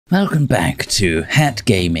Welcome back to Hat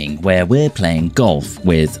Gaming, where we're playing golf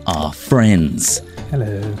with our friends.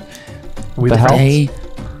 Hello. Today,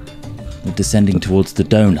 we're descending towards the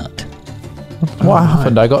donut. What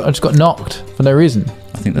happened? I just got knocked for no reason.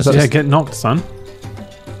 I think that's Yeah, get knocked, son.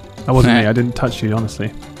 That wasn't me. I didn't touch you,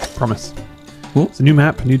 honestly. Promise. What? It's a new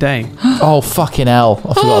map, a new day. Oh, fucking hell.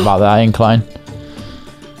 I forgot about that incline.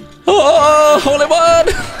 Oh, hole in one!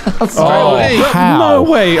 How? No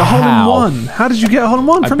way, a hole in one. How did you get a hole in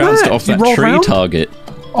one from I bounced that? off You that rolled tree round? target.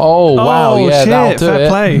 Oh, wow. Oh, Yeah, shit, that'll do fair it.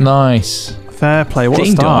 play. Nice. Fair play. What a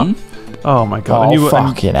Ding start. dong. Oh my god. Oh, and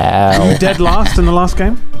fucking you hell. dead last in the last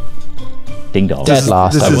game? Ding dong. Dead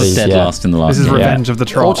last, this I is believe. Dead yeah. last in the last This is game. revenge of the Or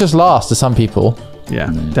troll. just last to some people.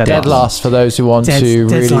 Yeah. Dead last for those who want to dead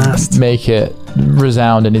really last. make it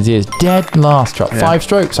resound in his ears. Dead last drop. Yeah. 5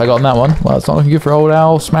 strokes I got on that one. Well, it's not looking good for old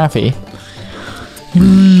Al Smaffy.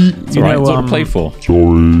 It's alright, it's all to play for.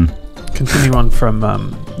 Sorry. Continue on from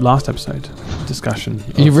last episode discussion.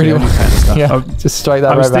 Of You really the want OnlyFans stuff. Yeah, just straight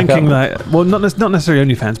that I was right back thinking up. that, well, not necessarily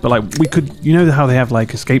OnlyFans, but like we could, you know how they have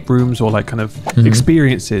like escape rooms or like kind of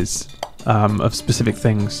experiences of specific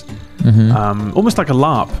things, almost like a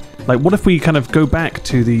LARP. Like, what if we kind of go back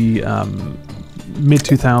to the mid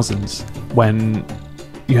 2000s when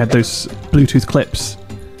you had those Bluetooth clips?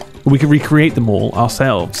 We could recreate them all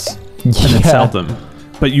ourselves and then sell them.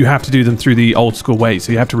 But you have to do them through the old school way.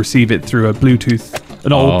 So you have to receive it through an old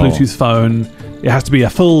Bluetooth phone. It has to be a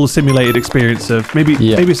full simulated experience of maybe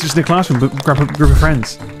it's just in a classroom, but grab a group of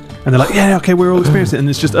friends. And they're like, yeah, okay, we're all experiencing it. And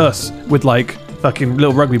it's just us with like fucking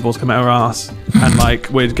little rugby balls coming out of our ass. And like,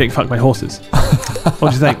 we're getting fucked by horses.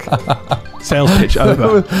 What do you think? Sales pitch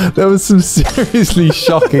over. There was some seriously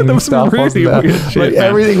shocking There was some stuff, really wasn't there? weird shit, Like, man.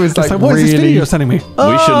 everything was It's like, what is this video really... you're sending me? We shouldn't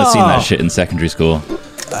have seen that shit in secondary school.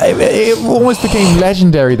 It almost became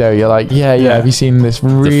legendary though. You're like, yeah. Have you seen this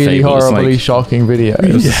really Fables, horribly like- shocking video?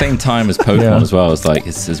 It was the same time as Pokemon Yeah. as well. It's like,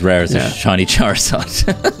 it's as rare as a shiny Charizard.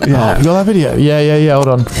 Yeah. You got that video? Yeah. Hold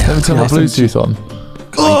on. Let me turn my Yeah, Bluetooth on.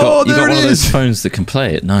 You got one of those phones that can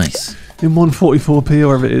play it. Nice. In 144p or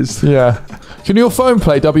whatever it is. Yeah. Can your phone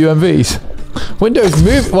play WMVs? Windows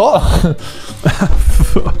move. What?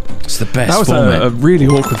 It's the best That was format. a really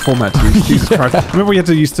awkward format to use. Jesus Christ. I remember we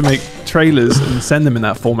used to make trailers and send them in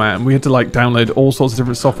that format, and we had to like download all sorts of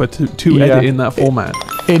different software to Yeah. edit in that format.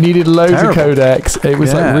 It needed loads Terrible. of codecs. It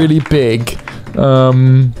was Yeah. like really big.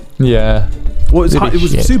 Yeah. Well, Really it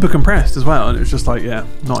was shit. super compressed as well, and it was just like,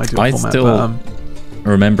 not ideal I format. still but,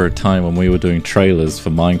 remember a time when we were doing trailers for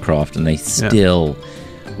Minecraft and they still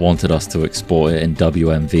wanted us to export it in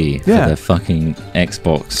WMV for their fucking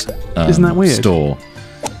Xbox Isn't that weird? store.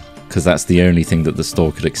 Because that's the only thing that the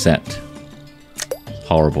store could accept.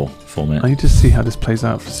 Horrible format. I need to see how this plays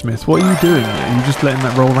out for Smith. What are you doing? Are you just letting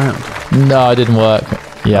that roll around? No, it didn't work.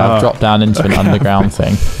 Yeah, I've dropped down into an underground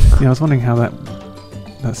thing. Yeah, I was wondering how that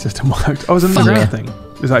system worked. Oh, it's an underground thing.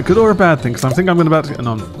 Is that good or a bad thing? Because I think I'm about to...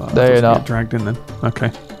 No, I'm No, you're just not. get dragged in then. Okay.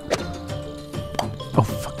 Oh,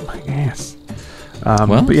 fuck my ass.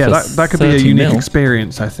 Well, but yeah, for that could be a 30 unique mil.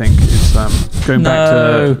 experience, I think, is going back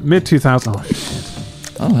to mid-2000s. Oh, shit.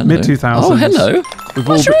 Oh, hello. Mid-2000s. Oh, hello. We've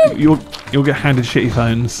all you'll get handed shitty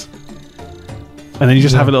phones. And then you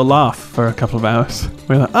just have a little laugh for a couple of hours.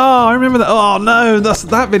 We're like, oh, I remember that. Oh, no, that's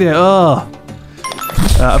that video. Oh.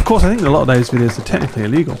 Of course, I think a lot of those videos are technically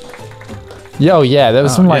illegal. Yeah, there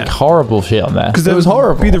was some like horrible shit on there. Because it was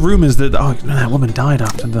horrible. Be the rumours that, oh, no, that woman died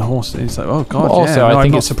after the horse. It's like, oh, God, Well, also, I I'm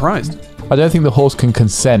think not it's- surprised. I don't think the horse can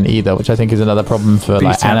consent either, which I think is another problem for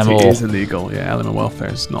like Bestiality animal. is illegal. Yeah, animal welfare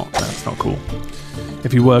is not. That's not cool.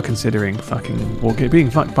 If you were considering being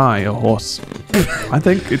fucked by a horse, I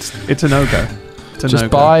think it's a no-go. It's a Just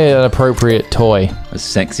no-go. buy an appropriate toy. As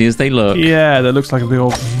sexy as they look. Yeah, that looks like a big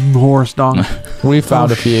old horse dong. We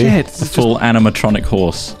found a few. Shit. It's a full animatronic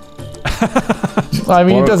horse. I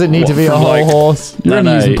mean, it doesn't need to be a whole horse. You're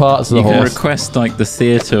only using parts of the you can horse. request like the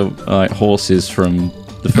theatre horses from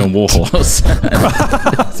the film Warhorse.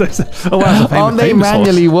 Oh, wow, it's a Aren't they famous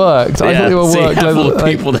manually worked? I thought they were so you worked. have all the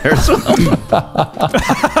like- people there as well.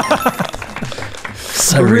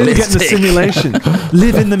 So We're really getting the realistic. simulation.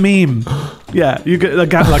 Live in the meme. Yeah, you get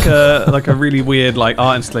like a really weird like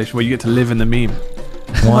art installation where you get to live in the meme.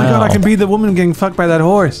 Oh my god, I can be the woman getting fucked by that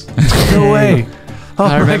horse. No way. Oh I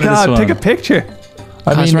my remember this god, one. take a picture.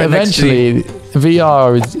 I mean, right next to eventually,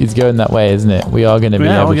 VR is going that way, isn't it? We are going to be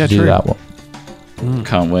able to do true. that one.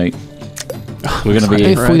 Can't wait. We're going to be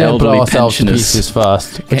If we don't blow elderly ourselves to pensioners pieces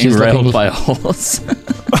first, which getting is railed looking... by a horse.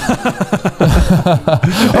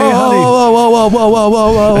 Hey, honey,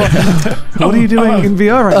 Whoa. what are you doing in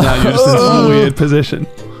VR right now? You're just in this weird position.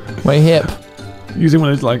 My hip. Using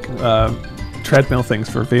one of those like treadmill things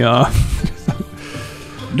for VR.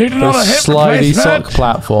 Need another Those hip slidey replacement. sock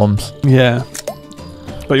platforms. Yeah.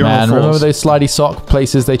 But you're Man, on all remember fours. those slidey sock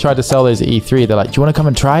places? They tried to sell those at E3. They're like, do you want to come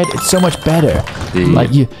and try it? It's so much better.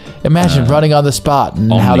 Like, you imagine running on the spot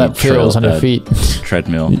and how that feels on your feet.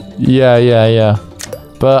 Treadmill. Yeah.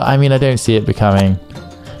 But, I mean, I don't see it becoming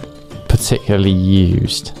particularly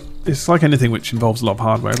used. It's like anything which involves a lot of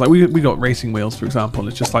hardware. Like we got racing wheels, for example.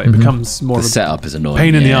 It's just like it becomes more The of a setup is annoying.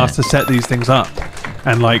 pain in the ass to set these things up.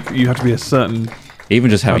 And like you have to be a certain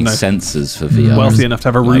Even just having know. sensors for VR. wealthy enough to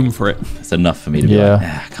have a room Like, for it. It's enough for me to be Yeah. like,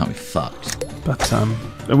 I can't be fucked. But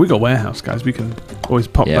and we got warehouse guys. We can always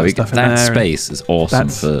pop Yeah, that stuff in that there. space is awesome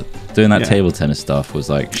That's- for doing that yeah. table tennis stuff. Was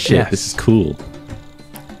like, shit, this is cool.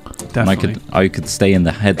 And Definitely. I could stay in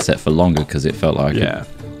the headset for longer because it felt like I Yeah.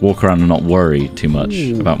 could walk around and not worry too much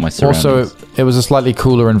about my surroundings. Also, it was a slightly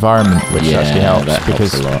cooler environment, which actually helps. that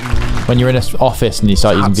because helps a lot. when you're in an office and you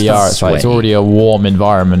start using VR, it's like it's sweaty. already a warm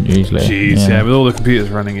environment usually. Jeez, yeah. With all the computers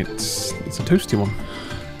running, it's a toasty one.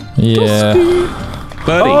 Yeah.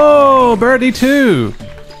 Birdie. Oh, birdie too.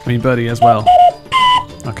 I mean birdie as well.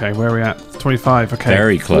 Okay, where are we at? 25. Okay.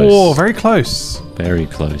 Very close. Oh, very close. Very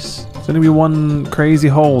close. There's only be one crazy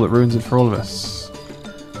hole that ruins it for all of us.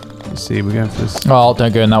 Let's see. We're going for this. Oh,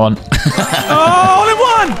 don't go in that one. Oh, all in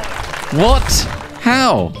one! What?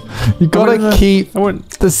 How? You gotta keep I wouldn't.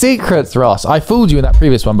 the secrets, Ross. I fooled you in that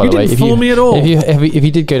previous one, by You the way. didn't fool me at all. If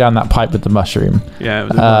you did go down that pipe with the mushroom, Yeah,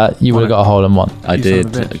 it was you would have got a hole in one. I You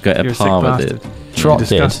did son of a bitch. get You're a a sick par with bastard. it. Trot did.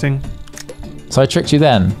 Disgusting. So I tricked you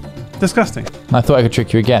then. Disgusting. And I thought I could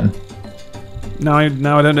trick you again. Now I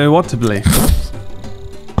don't know what to believe.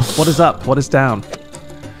 What is up? What is down?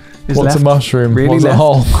 Is What's left a mushroom? really What's a left?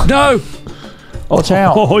 hole? No! Watch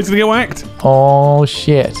out. Oh, he's gonna get whacked. Oh,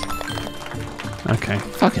 shit. Okay.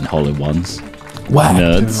 Fucking hole in ones. Whack.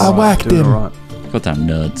 Nerds. I whacked Doing him. all right. Goddamn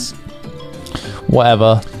nerds.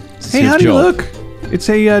 Whatever. This is Hey, his honey, job. look! It's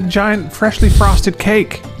a giant, freshly frosted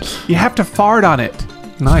cake. You have to fart on it.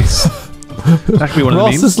 Nice. That could be one of the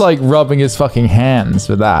Ross memes. is like rubbing his fucking hands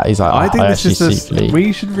with that. He's like, I think this actually is just. secretly.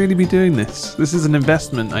 We should really be doing this. This is an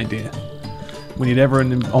investment idea. We need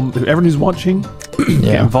everyone who's watching get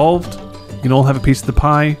Yeah. involved. You can all have a piece of the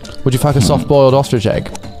pie. Would you fuck a soft-boiled ostrich egg?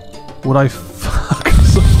 Would I fuck?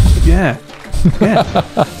 Yeah. Yeah.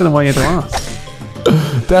 Don't know why you had to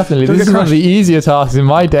ask. Definitely. Don't This get is one of the crushed. easier tasks in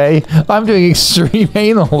my day. I'm doing extreme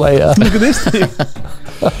anal later. Look at this thing.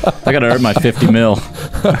 I gotta earn my 50 mil.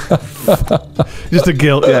 Just a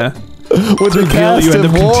guilt, yeah. With the Guilt, cast you end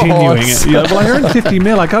of up continuing Warhorse. it. You're like, well, I earned 50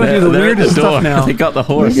 mil. I gotta do the They're at weirdest door. stuff now. They got the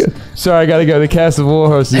horse. Sorry, I gotta go. The cast of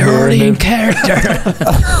Warhorse. They're already in character.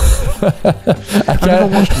 I've never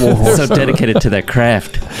watched Warhorse. So dedicated to their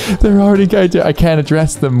craft. They're already going to. I can't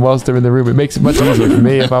address them whilst they're in the room. It makes it much easier for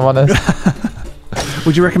me, if I'm honest.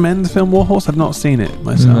 Would you recommend the film Warhorse? I've not seen it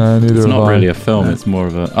myself. No, neither It's have not I. really a film. It's more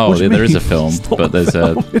of a. Oh, What do you there is mean? a film, It's not but there's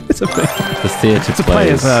a It's a bit. the theatre It's a play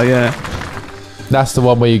as well, yeah. That's the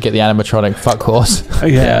one where you get the animatronic fuck horse. Oh,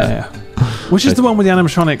 yeah. Which is the one with the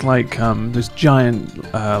animatronic, like, those giant,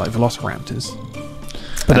 like, velociraptors.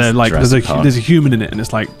 But they're like, there's Jurassic Park. a human in it, and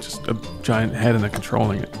it's like just a giant head, and they're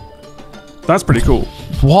controlling it. That's pretty cool.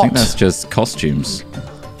 I What? think that's just costumes.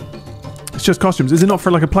 It's just costumes. Is it not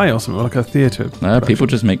for like a play or something, or like a theatre? People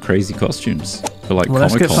just make crazy costumes for like Well,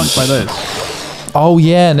 let's Comic get Con. funked by those. Oh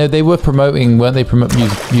yeah, no, they were promoting, weren't they?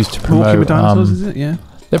 Used to promote. Walking with dinosaurs, is it? Yeah.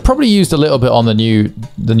 They've probably used a little bit on the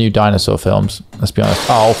new dinosaur films. Let's be honest.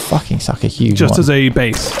 Oh, fucking suck a huge Just one. as a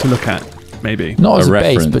base to look at, maybe. Not as a a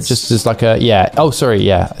base, but reference. just as like a Oh, sorry.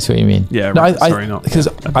 Yeah, I see what you mean. Yeah, No, right, sorry, not because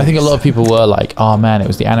a I think a base. lot of people were like, "Oh man, it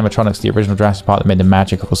was the animatronics, the original Jurassic Park that made them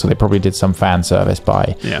magical." So they probably did some fan service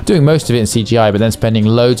by doing most of it in CGI, but then spending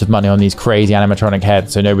loads of money on these crazy animatronic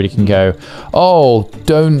heads, so nobody can go, "Oh,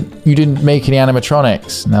 you didn't make any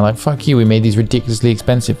animatronics." And they're like, "Fuck you, we made these ridiculously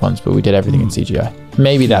expensive ones, but we did everything in CGI."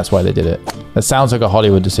 Maybe that's why they did it. That sounds like a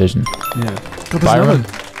Hollywood decision. Yeah. God, there's Byron? another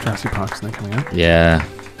Jurassic Park isn't there coming out? Yeah,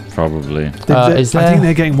 probably. Is I there? think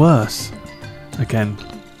they're getting worse. Again.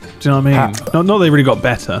 Do you know what I mean? Not they really got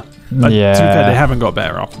better. To be Yeah. fair, they haven't got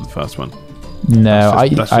better after the first one. No,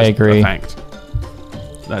 That's just I agree. A fact.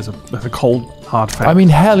 That's a cold, hard fact. I mean,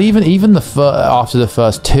 hell, even after the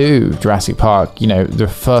first two Jurassic Park, the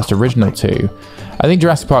first original two, I think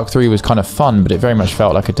Jurassic Park 3 was kind of fun, but it very much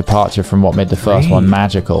felt like a departure from what made the first one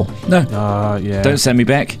magical. No, yeah. don't send me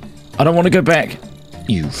back. I don't want to go back.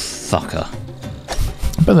 You fucker.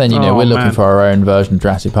 But then, Oh, we're looking man. for our own version of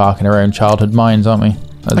Jurassic Park in our own childhood minds, aren't we?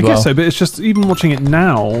 I guess so, but it's just, even watching it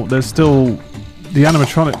now, there's still, the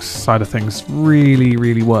animatronics side of things really,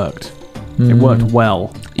 really worked. It worked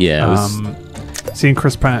well. Yeah, it was, Seeing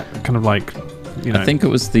Chris Pratt kind of like, I think it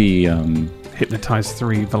was the hypnotized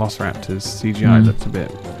 3 velociraptors. CGI looked a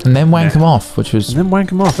bit. And then wank them off, which was. And then wank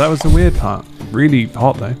them off. That was the weird part. Really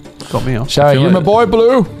hot though. Got me off. Shout, you're my boy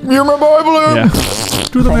Blue. You're my boy Blue. Yeah.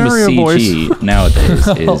 Do the Mario CG voice. nowadays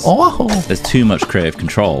is there's too much creative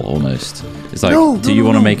control almost. It's like, do you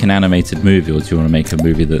want to make an animated movie, or do you want to make a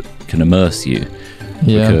movie that can immerse you?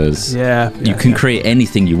 Yeah. Because you can create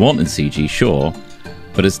anything you want in CG, sure,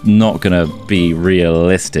 but it's not going to be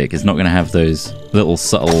realistic. It's not going to have those little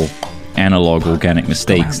subtle analog organic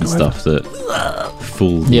mistakes and stuff that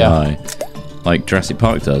fool the eye. Like Jurassic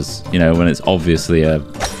Park does, you know, when it's obviously a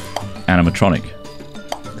animatronic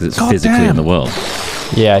because it's physically in the world.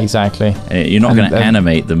 Yeah, exactly. And you're not going to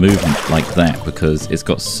animate the movement like that because it's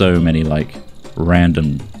got so many like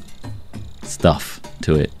random stuff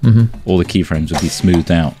to it. All the keyframes would be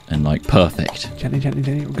smoothed out and like perfect. Gently, gently,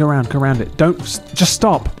 gently. Go around it. Don't just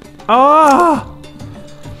stop. Ah!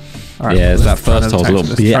 All right, yeah, that first hole's a little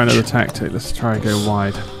bitch. Let's try another tactic. Let's try and go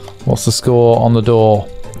wide. What's the score on the door?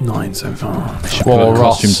 9 so far. They should put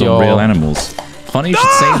costumes on real animals. Funny you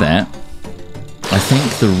should say that. I think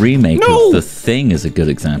the remake of The Thing is a good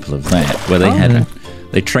example of that, where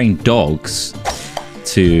they trained dogs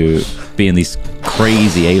to be in these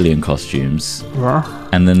crazy alien costumes,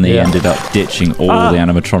 and then they ended up ditching all the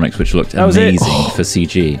animatronics, which looked amazing for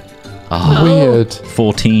CG. Weird.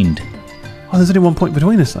 14'd. Oh, there's only 1 point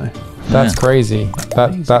between us though. That's crazy.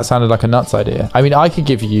 That sounded like a nuts idea. I mean, I could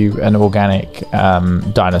give you an organic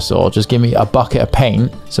dinosaur. Just give me a bucket of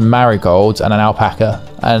paint, some marigolds, and an alpaca,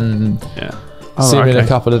 and see me in a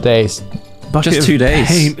couple of days. Just 2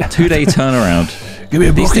 days. 2-day turnaround. Give me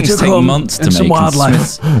a These bucket things to take months to and make. some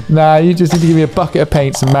wildlife. Nah, you just need to give me a bucket of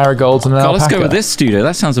paint, some marigolds, and an alpaca. Let's go with this studio.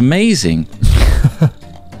 That sounds amazing.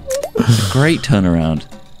 It's a great turnaround.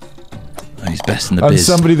 Oh, he's best in the biz.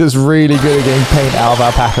 Somebody that's really good at getting paint out of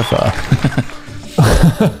alpaca fur.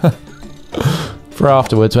 For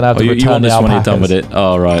afterwards, when I have to return the alpacas. When you're done with it.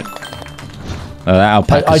 Oh, right.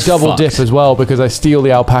 I double dip as well because I steal the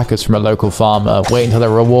alpacas from a local farmer, wait until their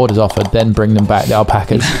reward is offered, then bring them back the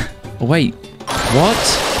alpacas. Wait,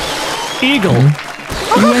 what? Eagle?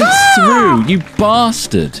 You went through, you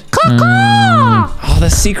bastard. Oh,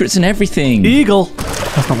 there's secrets in everything. Eagle?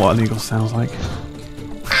 That's not what an eagle sounds like.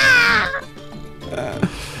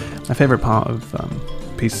 My favourite part of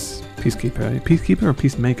Peacekeeper. Peacekeeper or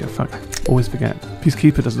Peacemaker? Fuck, I always forget.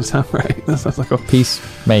 Peacekeeper doesn't sound right. That sounds like a...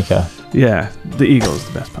 Peacemaker. Yeah, the eagle is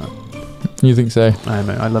the best part. You think so? I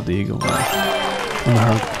know, I love the eagle.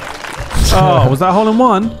 Oh, was that hole in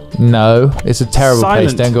one? No, it's a terrible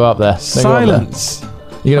place. Don't go up there. Silence.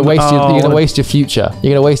 You're gonna waste your future.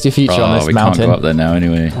 You're gonna waste your future on this mountain. Can't go up there now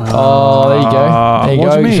anyway. Oh, there you go. There you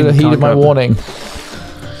go. You should have heeded my warning.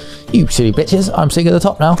 You silly bitches! I'm sitting at the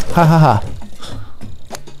top now. Ha ha ha.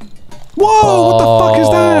 Whoa! What the fuck is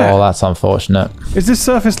that? Oh, that's unfortunate. Is this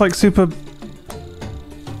surface like super?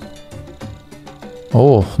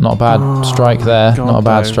 Oh, not a bad strike there. God, not a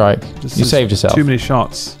bad strike. You saved yourself. Too many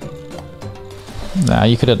shots. Nah,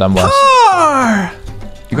 you could have done worse.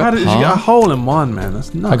 You got you get a hole in one, man.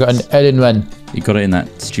 That's nuts. I got an Edinwen. You got it in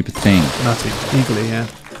that stupid thing. Nutty. Eagerly, yeah.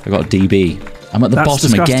 I got a DB. I'm at the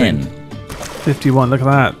bottom again. 51. Look at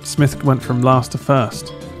that. Smith went from last to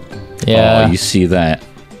first. Yeah. Oh, you see that?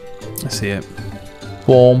 I see it.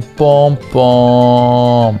 Boom, boom,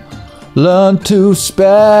 boom. Learn to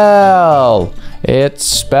spell. It's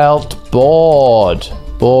spelt board.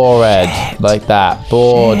 Bored. Like that.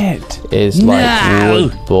 Board is like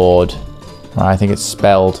wood board. I think it's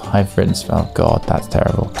spelled. I've written spelled. Oh God, that's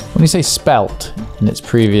terrible. When you say spelt in its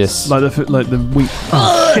previous, like the wheat.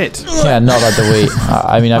 Oh shit! Yeah, not like the wheat.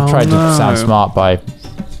 I mean, I've tried to sound smart by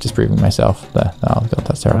disproving myself there. Oh God,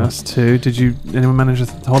 that's terrible. That's 2. Did anyone manage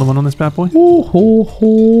to hold one on this bad boy?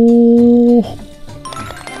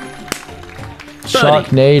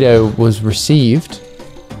 Sharknado was received.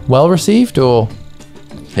 Well received, or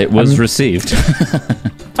it was received.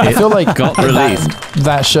 I feel like got released.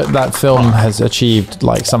 That film has achieved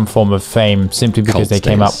like some form of fame simply because they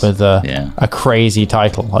came up with a crazy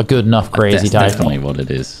title, a good enough crazy title. That's definitely what it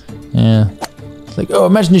is. Yeah, it's like, oh,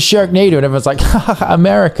 imagine a Sharknado, and everyone's like,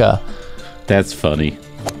 America. That's funny.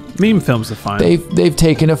 Meme films are fine. They've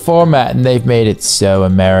taken a format and they've made it so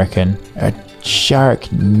American. A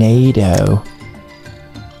Sharknado.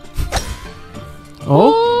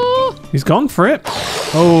 Oh, he's gone for it.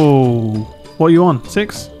 Oh. What are you on?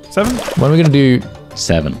 6? 7? When are we going to do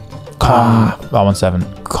 7? Kong. I'm on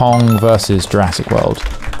 7. Kong versus Jurassic World.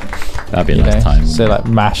 That'd be a nice time. So like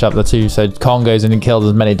mash up the two. So Kong goes in and kills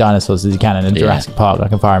as many dinosaurs as he can in a Jurassic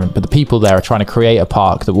Park-like environment. But the people there are trying to create a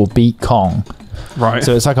park that will beat Kong. Right.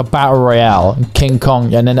 So it's like a battle royale. King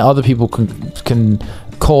Kong, and then other people can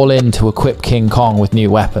call in to equip King Kong with new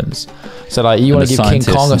weapons. So like you want to give King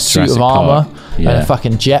Kong a suit of armor and a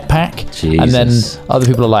fucking jetpack, and then other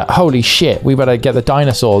people are like, holy shit, we better get the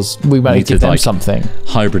dinosaurs. We better give them something.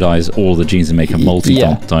 Hybridize all the genes and make a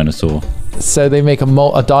multi-dinosaur. So they make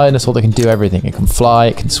a dinosaur that can do everything. It can fly,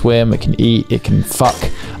 it can swim, it can eat, it can fuck.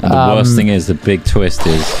 And the worst thing is, the big twist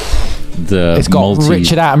is it's got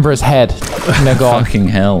Richard Attenborough's head. Fucking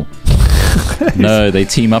hell. No, they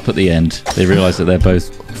team up at the end. They realize that they're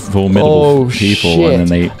both formidable people, and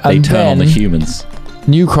then they turn on the humans.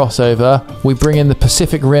 New crossover, we bring in the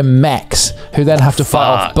Pacific Rim mechs, who then have to fight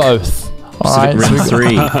off both. Pacific Rim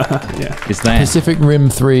 3. Is that Pacific Rim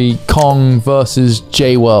 3 Kong versus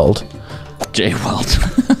J-World. J-World.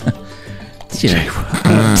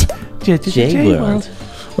 J-World.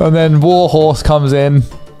 And then Warhorse comes in.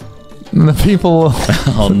 And the people,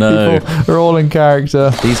 are all in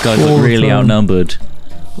character. These guys look really outnumbered.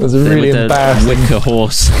 There's a really embarrassing wicker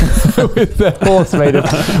horse with their horse made of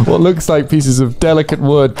what looks like pieces of delicate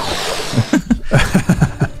wood.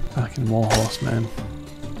 Fucking Warhorse, man.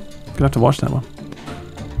 Gonna have to watch that one.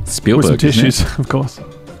 Spielberg, with some tissues, of course.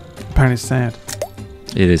 Apparently, it's sad.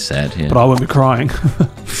 It is sad, yeah. But I won't be crying.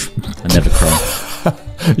 I never cry.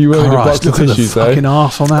 You will get lots of tissues, though. Fucking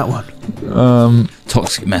arse on that one.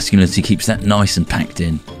 Toxic masculinity keeps that nice and packed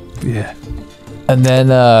in. Yeah. And then,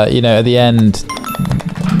 at the end,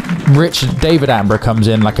 David Attenborough comes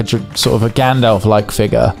in like a sort of a Gandalf-like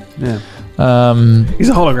figure. Yeah. He's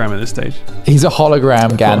a hologram at this stage. He's a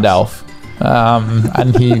hologram Gandalf.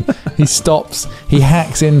 And he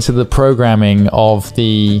hacks into the programming of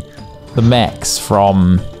the mechs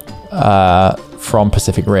from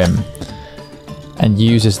Pacific Rim and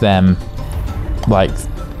uses them like.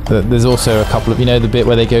 There's also a couple of, the bit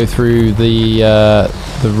where they go through the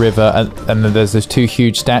river and then there's those two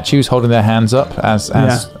huge statues holding their hands up as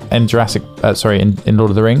in in Lord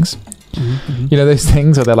of the Rings. Mm-hmm. You know those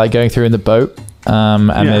things where they're like going through in the boat, and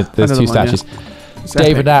there's two statues.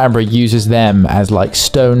 David Attenborough uses them as like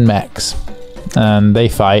stone mechs, and they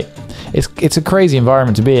fight. It's a crazy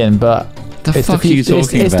environment to be in, but it's the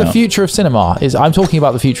future of cinema. I'm talking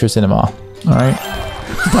about the future of cinema. All right.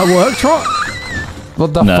 Did that work, Trot?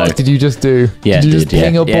 What the fuck did you just do? Yeah, did you just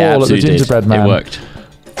ping a ball at the gingerbread man? It worked.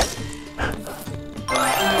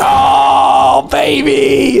 Oh,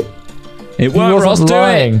 baby! It worked, Ross. Do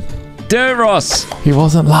it. Do it, Ross. He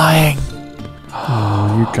wasn't lying.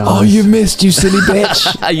 Oh, you guys. Oh, you missed, you silly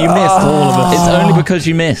bitch. You missed all of it. It's only because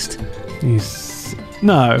you missed.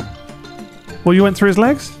 No. Well, you went through his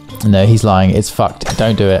legs? No, he's lying. It's fucked.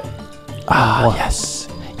 Don't do it. Yes.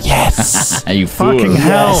 Yes. You fool. Fucking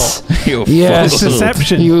hell. You yes. fool.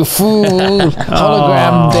 Deception. You fool.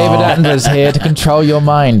 Hologram David Attenborough's here to control your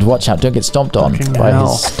mind. Watch out. Don't get stomped on by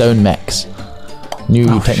his stone mechs.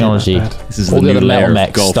 New technology. This is all the new layer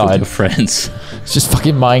of golf with your friends. It's just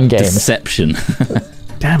fucking mind game. Deception.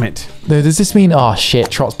 Damn it. No, does this mean... Oh, shit.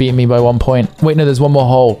 Trot's beating me by 1 point. Wait, no, there's one more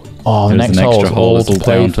hole. Oh, the next hole is all to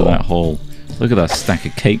play down to that hole. Look at that stack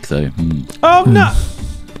of cake, though. Oh, no.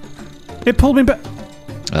 It pulled me back.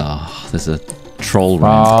 Oh, there's a troll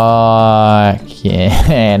round.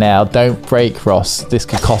 Yeah, now don't break, Ross. This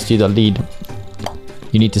could cost you the lead.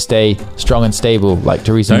 You need to stay strong and stable, like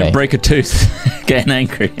Theresa May. Don't break a tooth. Getting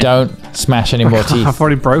angry. Don't smash any more teeth. I've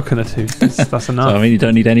already broken a tooth. That's enough. So, I mean, you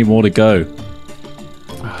don't need any more to go.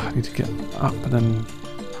 I need to get up and then...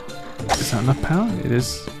 Is that enough power? It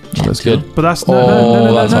is. That's good. But that's...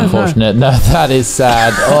 No, that's unfortunate. No, that is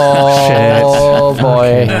sad. Oh, shit.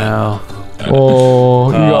 boy. No. Oh,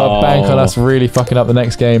 you got a bank on us really fucking up the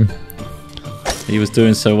next game. He was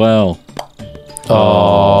doing so well.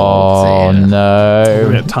 Oh, no.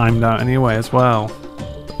 We get timed out anyway as well.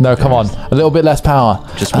 No, come on. A little bit less power.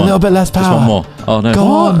 Just one. A little bit less power. Just one more. Oh, no. Go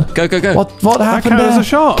on. Go. What happened there? That a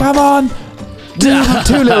shot. Come on.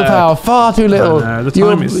 Too little power. Far too little. No, the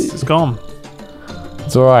time is gone.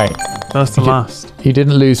 It's all right. That's the last. You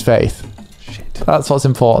didn't lose faith. Shit. That's what's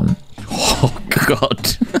important. Oh,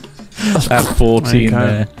 God. At 14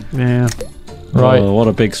 there. Yeah. Right. Oh, what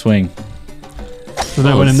a big swing. There's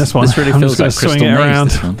no winning this one. This really feels like Crystal swing it around.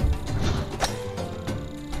 Maze, this one.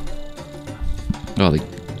 Oh, the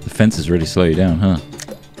fences really slow you down, huh?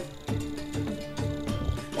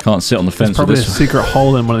 Can't sit on the fence. There's probably with a this secret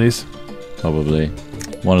hole in one of these. Probably.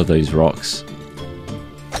 One of those rocks.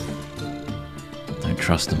 Don't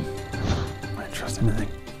trust them. I don't trust anything.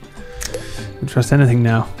 Don't trust anything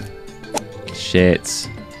now. Shit.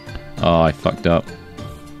 Oh, I fucked up.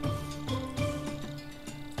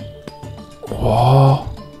 Whoa.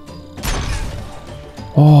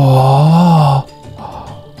 Oh.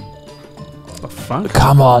 What the fuck?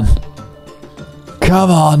 Come on. Come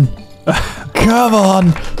on. Come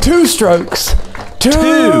on. 2 strokes.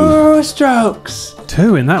 2 strokes.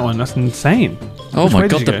 2 in that one. That's insane. Oh Which my way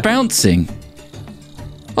did god, you the go? bouncing. How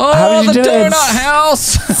Oh, did the you do it? donut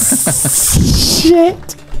house.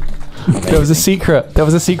 Shit. There was a secret. There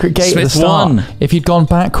was a secret gate Smith at the start. won. If you'd gone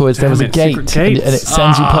backwards, there Damn was a it, gate, secret and gates. it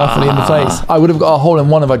sends you perfectly into place. I would have got a hole in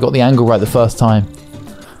one if I got the angle right the first time.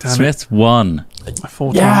 Damn Smith won. it. I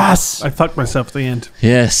fought Yes! I fucked myself at the end.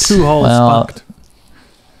 Yes. 2 holes Well, fucked.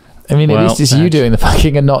 I mean, at Well, least it's you doing the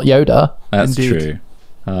fucking and not Yoda. That's Indeed. true.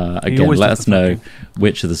 Again, always let does us the know fucking-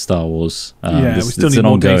 which of the Star Wars. Yeah, we still it's need an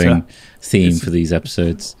more ongoing data. theme It's- for these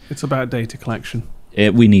episodes. It's about data collection.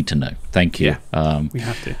 We need to know. Thank you. Yeah. We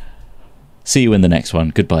have to. See you in the next one.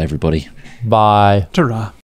 Goodbye, everybody. Bye. Ta-ra.